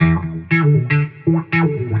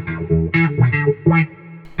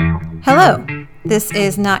Hello, this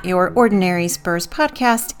is Not Your Ordinary Spurs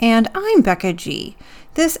podcast, and I'm Becca G.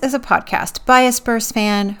 This is a podcast by a Spurs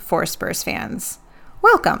fan for Spurs fans.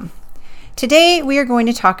 Welcome. Today we are going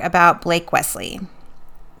to talk about Blake Wesley.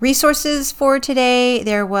 Resources for today,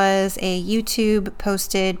 there was a YouTube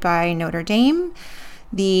posted by Notre Dame,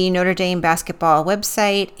 the Notre Dame basketball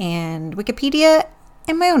website, and Wikipedia,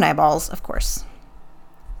 and my own eyeballs, of course.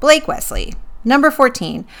 Blake Wesley, number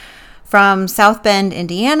 14, from South Bend,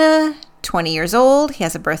 Indiana, 20 years old. He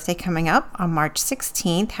has a birthday coming up on March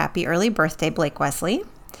 16th. Happy early birthday, Blake Wesley.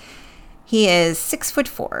 He is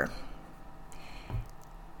 6'4".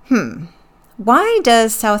 Why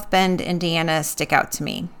does South Bend, Indiana stick out to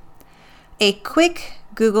me? A quick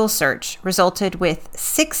Google search resulted with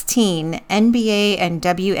 16 NBA and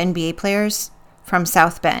WNBA players from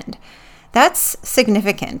South Bend. That's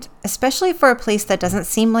significant, especially for a place that doesn't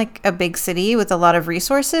seem like a big city with a lot of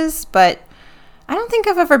resources, but I don't think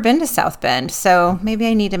I've ever been to South Bend, so maybe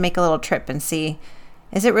I need to make a little trip and see,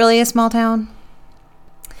 is it really a small town?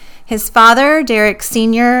 His father, Derek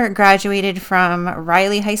Sr., graduated from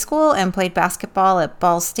Riley High School and played basketball at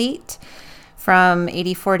Ball State from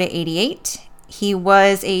 84 to 88. He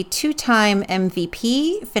was a two-time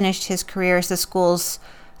MVP, finished his career as the school's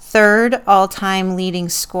third all-time leading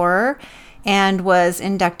scorer, and was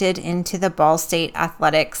inducted into the Ball State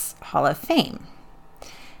Athletics Hall of Fame.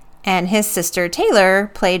 And his sister Taylor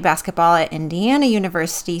played basketball at Indiana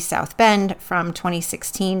University South Bend from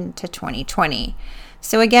 2016 to 2020.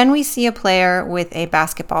 So again, we see a player with a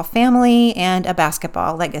basketball family and a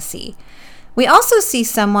basketball legacy. We also see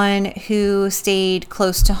someone who stayed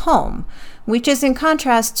close to home, which is in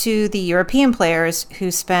contrast to the European players who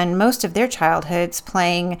spend most of their childhoods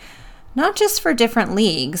playing not just for different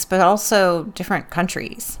leagues, but also different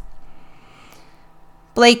countries.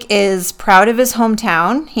 Blake is proud of his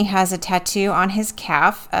hometown. He has a tattoo on his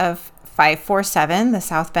calf of 547, the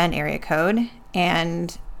South Bend area code,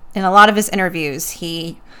 and in a lot of his interviews,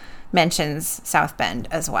 he mentions South Bend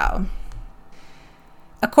as well.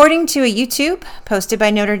 According to a YouTube posted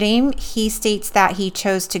by Notre Dame, he states that he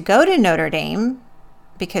chose to go to Notre Dame,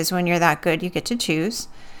 because when you're that good, you get to choose,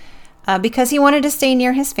 because he wanted to stay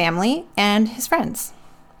near his family and his friends.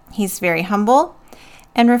 He's very humble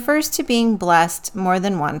and refers to being blessed more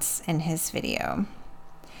than once in his video.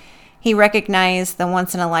 He recognized the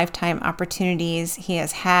once-in-a-lifetime opportunities he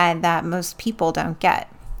has had that most people don't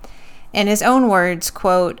get. In his own words,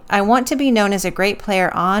 quote, "I want to be known as a great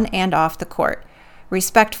player on and off the court.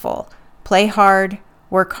 Respectful, play hard,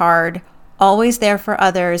 work hard, always there for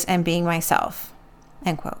others, and being myself,"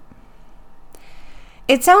 end quote.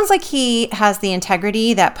 It sounds like he has the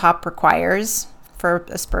integrity that Pop requires for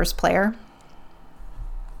a Spurs player.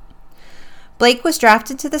 Blake was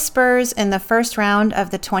drafted to the Spurs in the first round of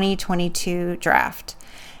the 2022 draft.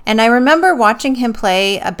 And I remember watching him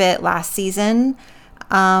play a bit last season.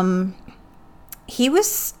 He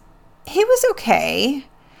was okay.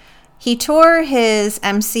 He tore his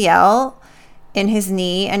MCL in his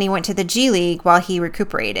knee and he went to the G League while he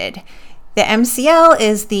recuperated. The MCL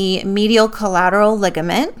is the medial collateral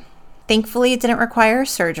ligament. Thankfully, it didn't require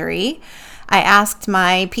surgery. I asked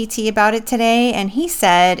my PT about it today, and he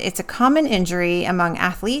said it's a common injury among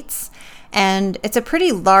athletes, and it's a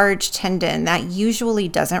pretty large tendon that usually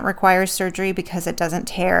doesn't require surgery because it doesn't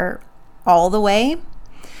tear all the way.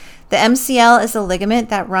 The MCL is a ligament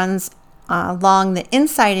that runs along the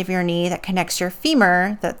inside of your knee that connects your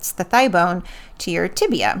femur, that's the thigh bone, to your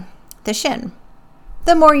tibia, the shin.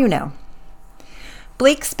 The more you know.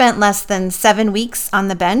 Blake spent less than 7 weeks on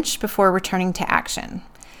the bench before returning to action.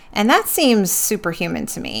 And that seems superhuman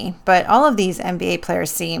to me, but all of these NBA players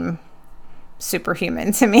seem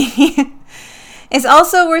superhuman to me. It's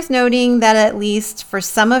also worth noting that at least for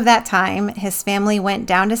some of that time, his family went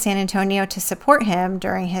down to San Antonio to support him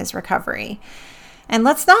during his recovery. And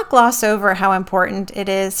let's not gloss over how important it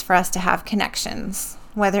is for us to have connections,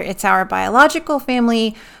 whether it's our biological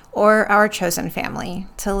family or our chosen family,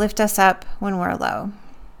 to lift us up when we're low.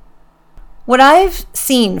 What I've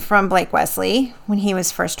seen from Blake Wesley when he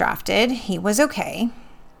was first drafted, he was okay.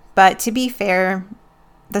 But to be fair,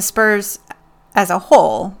 the Spurs as a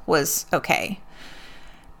whole was okay.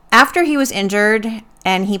 After he was injured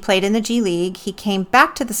and he played in the G League, he came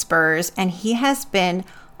back to the Spurs and he has been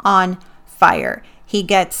on fire. He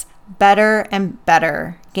gets better and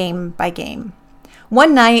better game by game.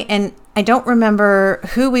 One night, and I don't remember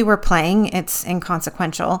who we were playing, it's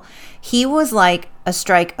inconsequential, he was like a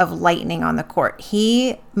strike of lightning on the court.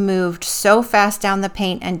 He moved so fast down the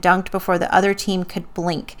paint and dunked before the other team could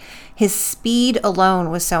blink. His speed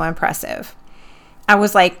alone was so impressive. I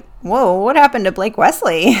was like, whoa, what happened to Blake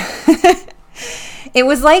Wesley? It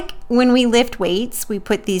was like when we lift weights, we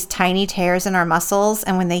put these tiny tears in our muscles,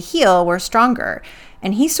 and when they heal, we're stronger.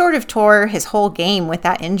 And he sort of tore his whole game with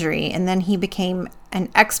that injury, and then he became an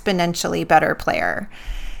exponentially better player.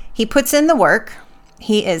 He puts in the work.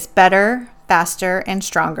 He is better, faster, and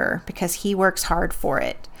stronger because he works hard for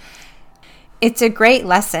it. It's a great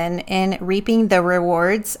lesson in reaping the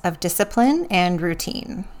rewards of discipline and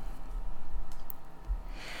routine.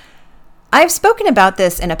 I've spoken about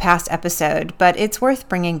this in a past episode, but it's worth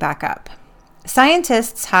bringing back up.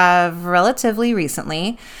 Scientists have relatively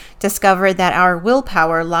recently discovered that our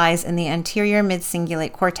willpower lies in the anterior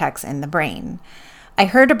mid-cingulate cortex in the brain. I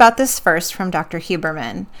heard about this first from Dr.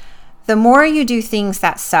 Huberman. The more you do things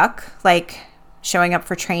that suck, like showing up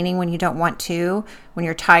for training when you don't want to, when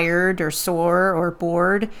you're tired or sore or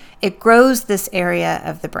bored, it grows this area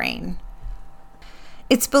of the brain.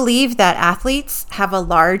 It's believed that athletes have a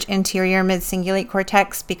large anterior mid-cingulate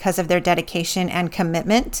cortex because of their dedication and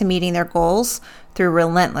commitment to meeting their goals through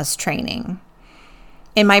relentless training.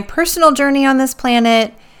 In my personal journey on this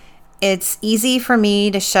planet, it's easy for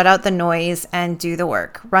me to shut out the noise and do the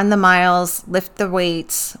work, run the miles, lift the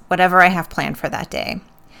weights, whatever I have planned for that day.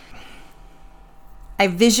 I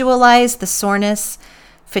visualize the soreness,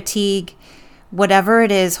 fatigue, whatever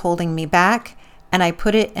it is holding me back, and I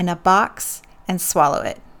put it in a box and swallow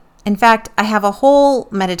it. In fact, I have a whole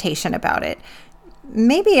meditation about it.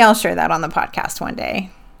 Maybe I'll share that on the podcast one day.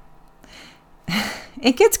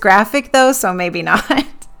 It gets graphic though, so maybe not.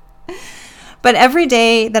 But every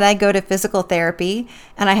day that I go to physical therapy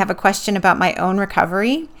and I have a question about my own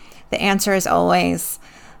recovery, the answer is always,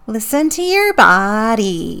 listen to your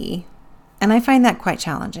body. And I find that quite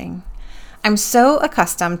challenging. I'm so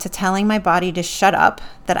accustomed to telling my body to shut up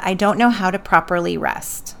that I don't know how to properly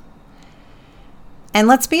rest. And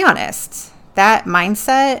let's be honest, that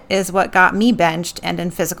mindset is what got me benched and in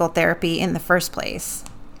physical therapy in the first place.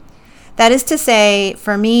 That is to say,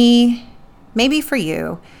 for me, maybe for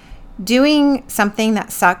you, doing something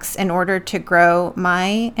that sucks in order to grow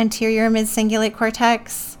my anterior mid-cingulate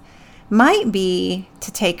cortex might be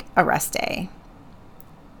to take a rest day.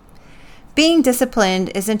 Being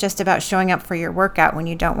disciplined isn't just about showing up for your workout when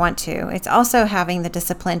you don't want to. It's also having the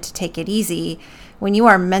discipline to take it easy when you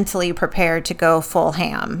are mentally prepared to go full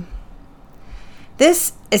ham.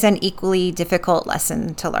 This is an equally difficult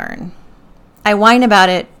lesson to learn. I whine about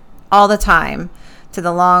it all the time to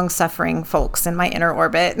the long-suffering folks in my inner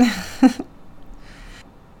orbit.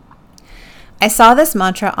 I saw this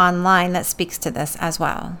mantra online that speaks to this as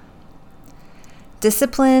well.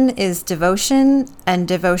 Discipline is devotion, and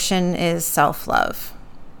devotion is self-love.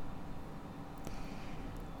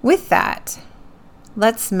 With that,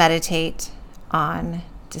 let's meditate on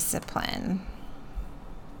discipline.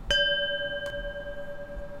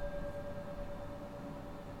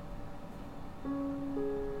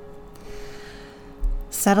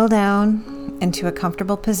 Settle down into a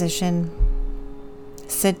comfortable position.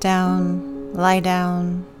 Sit down, lie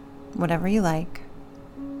down, whatever you like.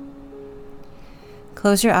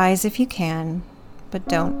 Close your eyes if you can, but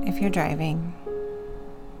don't if you're driving.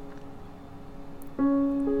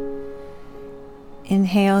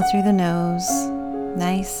 Inhale through the nose,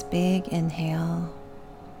 nice big inhale.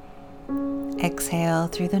 Exhale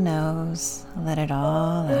through the nose, let it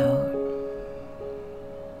all out.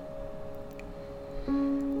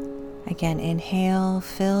 Again, inhale,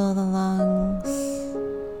 fill the lungs.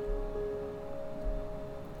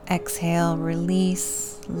 Exhale,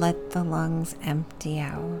 release, let the lungs empty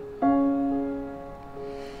out.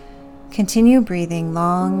 Continue breathing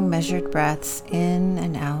long, measured breaths in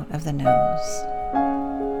and out of the nose.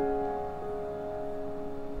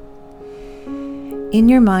 In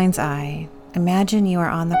your mind's eye, imagine you are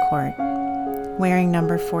on the court, wearing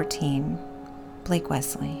number 14, Blake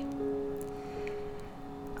Wesley.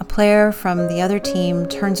 A player from the other team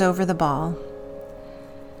turns over the ball.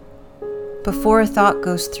 Before a thought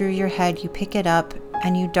goes through your head, you pick it up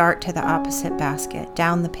and you dart to the opposite basket,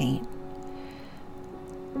 down the paint.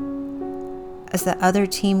 As the other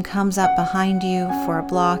team comes up behind you for a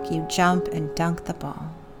block, you jump and dunk the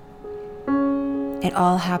ball. It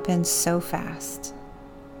all happens so fast.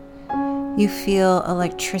 You feel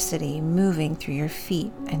electricity moving through your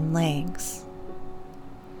feet and legs.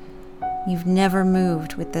 You've never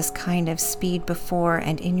moved with this kind of speed before,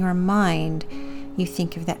 and in your mind, you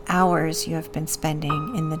think of the hours you have been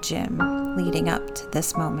spending in the gym leading up to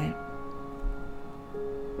this moment.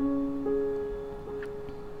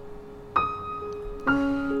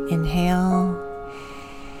 Inhale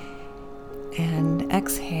and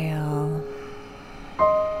exhale.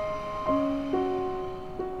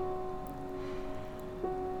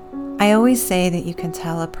 I always say that you can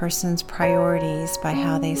tell a person's priorities by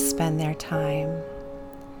how they spend their time.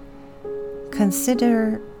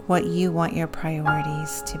 Consider what you want your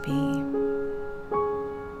priorities to be.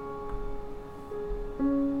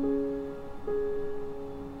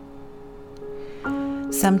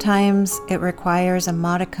 Sometimes it requires a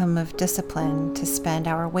modicum of discipline to spend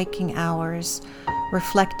our waking hours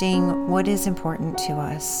reflecting what is important to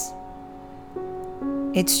us.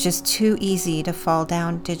 It's just too easy to fall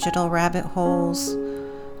down digital rabbit holes,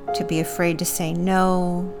 to be afraid to say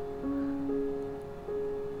no,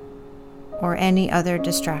 or any other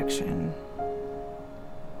distraction.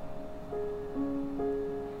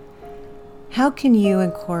 How can you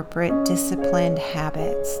incorporate disciplined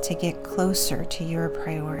habits to get closer to your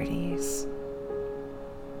priorities?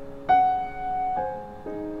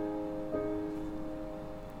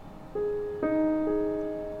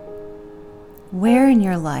 Where in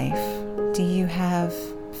your life do you have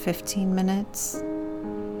 15 minutes,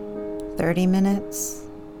 30 minutes,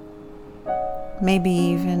 maybe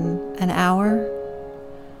even an hour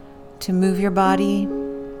to move your body,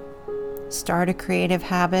 start a creative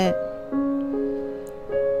habit,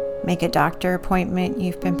 make a doctor appointment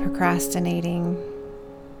you've been procrastinating,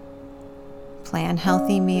 plan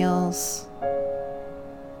healthy meals,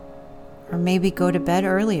 or maybe go to bed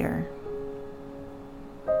earlier?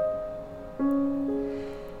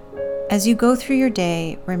 As you go through your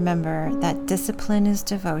day, remember that discipline is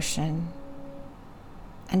devotion,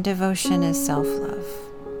 and devotion is self-love.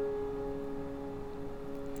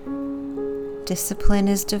 Discipline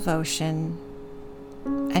is devotion,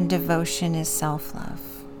 and devotion is self-love.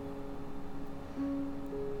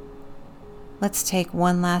 Let's take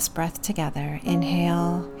one last breath together.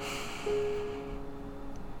 Inhale,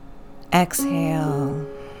 exhale.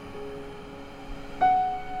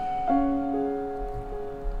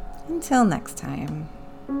 Until next time.